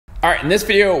All right, in this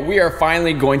video, we are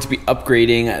finally going to be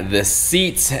upgrading the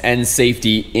seats and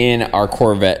safety in our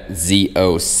Corvette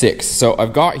Z06. So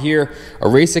I've got here a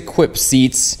RaceQuip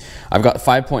seats, I've got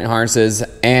 5-point harnesses,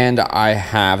 and I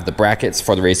have the brackets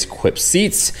for the RaceQuip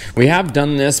seats. We have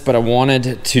done this, but I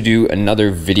wanted to do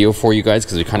another video for you guys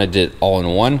because we kind of did it all in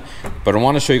one. But I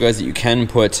want to show you guys that you can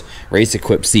put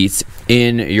RaceQuip seats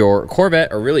in your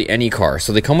Corvette or really any car.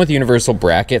 So they come with universal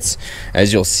brackets,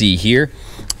 as you'll see here.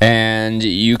 And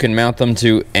you can mount them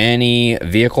to any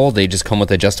vehicle. They just come with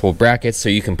adjustable brackets, so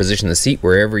you can position the seat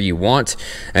wherever you want.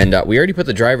 And we already put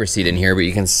the driver's seat in here, but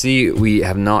you can see we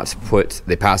have not put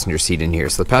the passenger seat in here.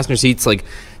 So the passenger seat's like,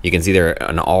 you can see they're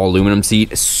an all aluminum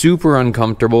seat, super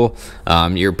uncomfortable.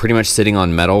 You're pretty much sitting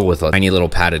on metal with a tiny little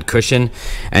padded cushion.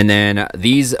 And then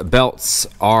these belts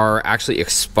are actually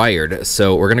expired.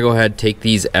 So we're gonna go ahead, take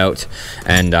these out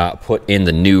and put in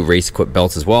the new RaceQuip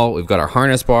belts as well. We've got our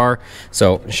harness bar.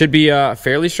 So it should be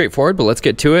fairly straightforward, but let's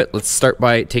get to it. Let's start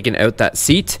by taking out that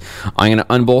seat. I'm gonna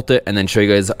unbolt it and then show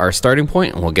you guys our starting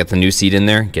point, and we'll get the new seat in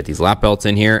there, get these lap belts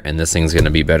in here, and this thing's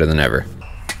gonna be better than ever.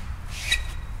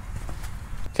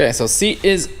 Okay, so seat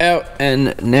is out,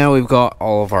 and now we've got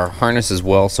all of our harness as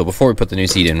well. So before we put the new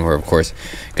seat in, we're of course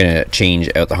gonna change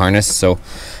out the harness. So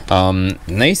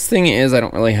nice thing is I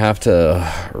don't really have to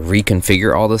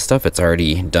reconfigure all this stuff. It's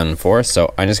already done for us.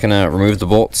 So I'm just gonna remove the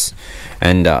bolts,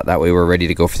 and that way we're ready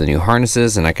to go for the new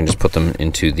harnesses, and I can just put them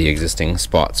into the existing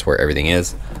spots where everything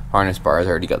is. Harness bars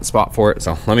already got the spot for it.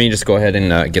 So let me just go ahead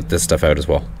and get this stuff out as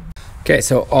well. Okay,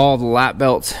 so all the lap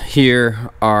belts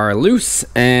here are loose,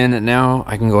 and now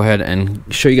I can go ahead and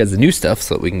show you guys the new stuff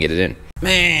so that we can get it in.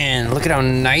 Man, look at how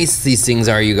nice these things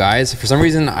are, you guys. For some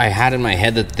reason, I had in my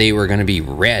head that they were gonna be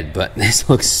red, but this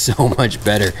looks so much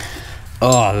better.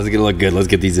 Oh, this is gonna look good. Let's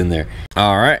get these in there.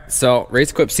 All right, so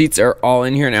RaceQuip seats are all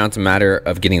in here. Now it's a matter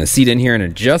of getting the seat in here and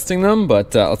adjusting them,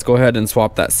 but let's go ahead and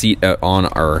swap that seat out on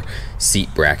our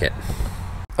seat bracket.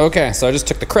 Okay, so I just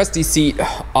took the crusty seat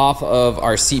off of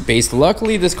our seat base.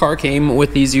 Luckily, this car came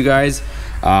with these, you guys.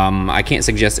 I can't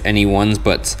suggest any ones,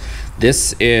 but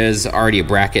this is already a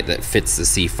bracket that fits the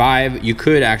C5. You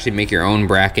could actually make your own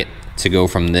bracket to go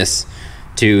from this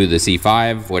to the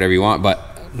C5, whatever you want,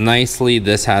 but nicely,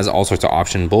 this has all sorts of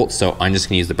option bolts, so I'm just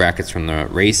gonna use the brackets from the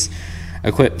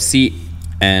RaceQuip seat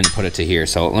and put it to here.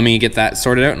 So let me get that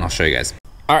sorted out and I'll show you guys.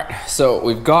 All right, so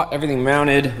we've got everything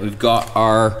mounted. We've got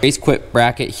our RaceQuip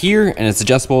bracket here, and it's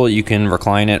adjustable. You can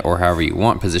recline it or however you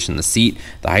want, position the seat,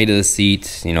 the height of the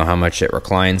seat, you know, how much it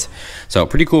reclines. So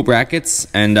pretty cool brackets,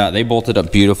 and they bolted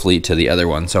up beautifully to the other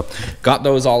one. So got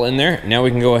those all in there. Now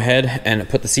we can go ahead and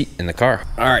put the seat in the car.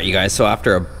 All right, you guys, so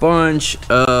after a bunch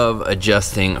of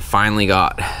adjusting, finally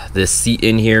got this seat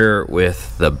in here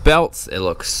with the belts. It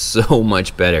looks so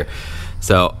much better.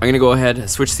 So I'm gonna go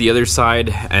ahead, switch to the other side,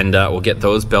 and we'll get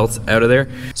those belts out of there.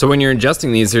 So when you're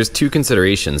adjusting these, there's two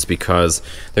considerations, because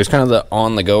there's kind of the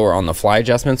on the go or on the fly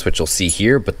adjustments, which you'll see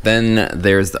here, but then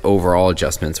there's the overall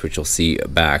adjustments, which you'll see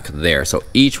back there. So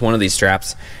each one of these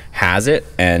straps has it,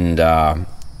 and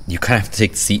you kind of have to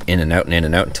take the seat in and out and in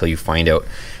and out until you find out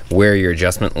where your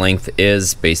adjustment length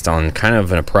is based on kind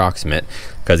of an approximate.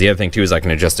 Because the other thing too is I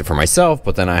can adjust it for myself,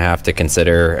 but then I have to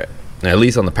consider, at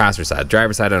least on the passenger side.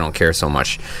 Driver side, I don't care so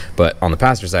much, but on the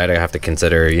passenger side, I have to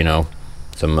consider, you know,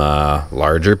 some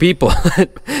larger people that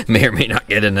may or may not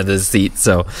get into this seat.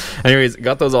 So anyways,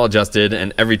 got those all adjusted,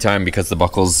 and every time, because the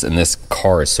buckles in this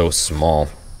car is so small,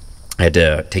 I had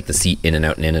to take the seat in and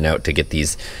out and in and out to get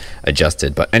these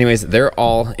adjusted. But anyways, they're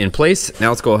all in place. Now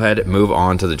let's go ahead and move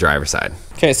on to the driver's side.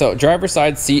 Okay, so driver's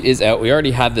side seat is out. We already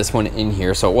had this one in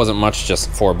here, so it wasn't much, just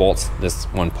 4 bolts. This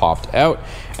one popped out.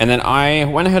 And then I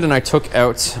went ahead and I took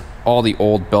out all the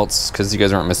old belts because you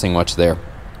guys aren't missing much there.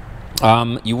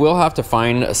 You will have to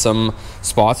find some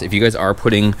spots if you guys are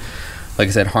putting, like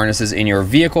I said, harnesses in your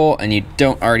vehicle and you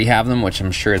don't already have them, which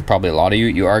I'm sure is probably a lot of you.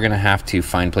 You are going to have to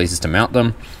find places to mount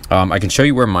them. I can show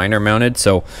you where mine are mounted.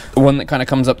 So the one that kind of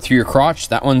comes up through your crotch,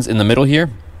 that one's in the middle here.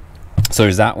 So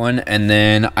there's that one, and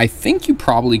then I think you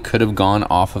probably could have gone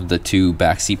off of the 2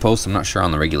 back seat posts. I'm not sure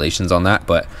on the regulations on that,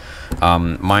 but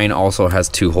mine also has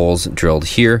 2 holes drilled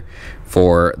here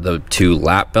for the 2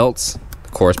 lap belts.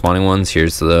 Corresponding ones,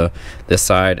 here's this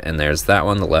side, and there's that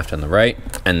one, the left and the right,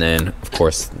 and then of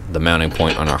course the mounting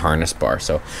point on our harness bar.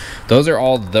 So those are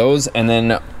all those, and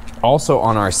then also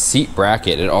on our seat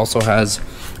bracket, it also has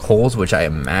holes, which I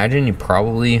imagine you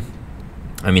probably,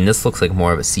 I mean, this looks like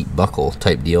more of a seat buckle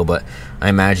type deal, but I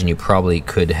imagine you probably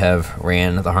could have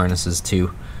ran the harnesses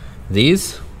to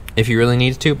these if you really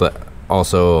needed to, but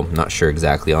also I'm not sure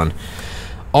exactly on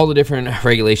all the different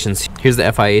regulations. Here's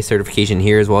the FIA certification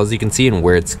here as well, as you can see, and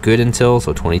where it's good until,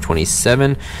 so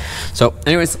 2027. So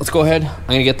anyways, let's go ahead. I'm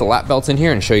gonna get the lap belts in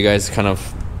here and show you guys kind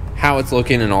of how it's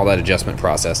looking and all that adjustment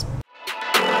process.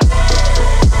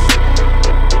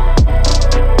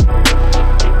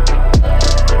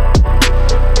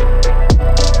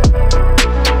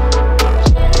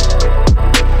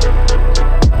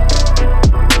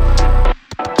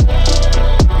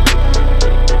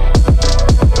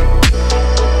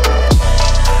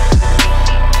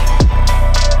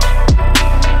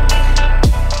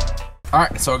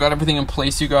 Alright, so I got everything in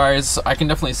place, you guys. I can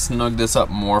definitely snug this up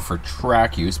more for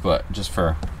track use, but just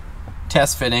for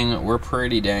test fitting, we're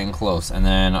pretty dang close. And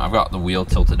then I've got the wheel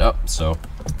tilted up, so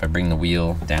if I bring the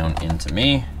wheel down into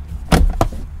me,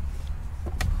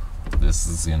 this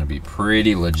is gonna be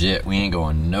pretty legit. We ain't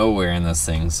going nowhere in this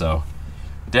thing, so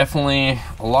definitely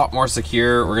a lot more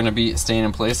secure. We're gonna be staying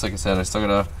in place. Like I said, I still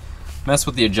gotta mess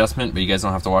with the adjustment, but you guys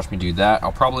don't have to watch me do that.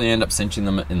 I'll probably end up cinching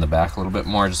them in the back a little bit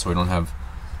more, just so we don't have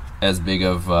as big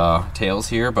of tails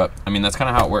here. But I mean, that's kind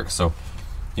of how it works. So,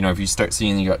 you know, if you start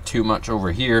seeing you got too much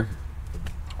over here,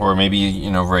 or maybe,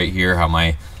 you know, right here, how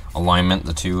my alignment,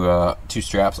 the two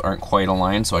straps aren't quite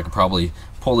aligned, so I could probably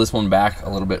pull this one back a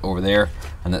little bit over there,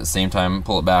 and at the same time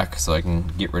pull it back so I can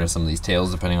get rid of some of these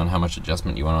tails, depending on how much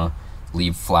adjustment you want to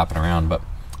leave flapping around. But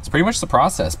it's pretty much the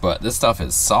process. But this stuff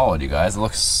is solid, you guys. It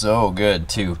looks so good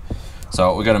too.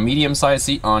 So we got a medium size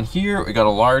seat on here, we got a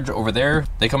large over there.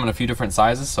 They come in a few different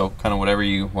sizes, so kind of whatever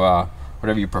you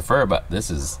prefer, but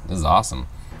this is awesome.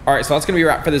 All right, so that's gonna be a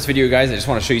wrap for this video, guys. I just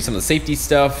wanna show you some of the safety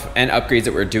stuff and upgrades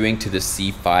that we're doing to the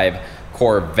C5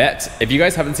 Corvette. If you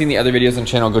guys haven't seen the other videos on the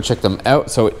channel, go check them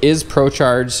out. So it is Pro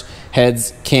Charge,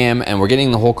 heads, cam, and we're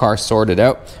getting the whole car sorted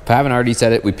out. If I haven't already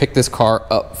said it, we picked this car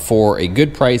up for a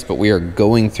good price, but we are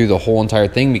going through the whole entire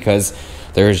thing because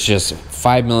there's just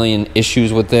 5 million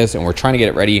issues with this, and we're trying to get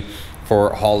it ready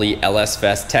for Holly LS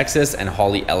Fest Texas and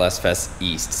Holly LS Fest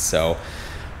East. So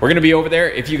we're gonna be over there.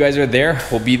 If you guys are there,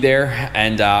 we'll be there,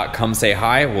 and come say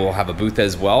hi. We'll have a booth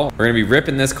as well. We're gonna be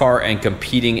ripping this car and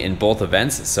competing in both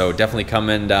events, so definitely come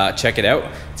and check it out.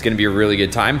 It's gonna be a really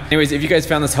good time. Anyways, if you guys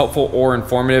found this helpful or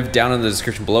informative, down in the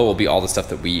description below will be all the stuff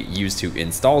that we use to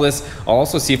install this. I'll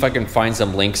also see if I can find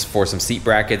some links for some seat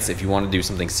brackets if you want to do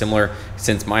something similar,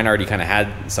 since mine already kind of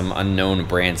had some unknown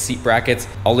brand seat brackets.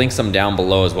 I'll link some down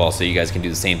below as well, so you guys can do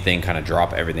the same thing, kind of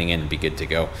drop everything in and be good to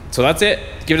go. So that's it.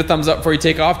 Give it a thumbs up before you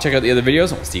take off. Check out the other videos,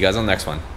 and we'll see you guys on the next one.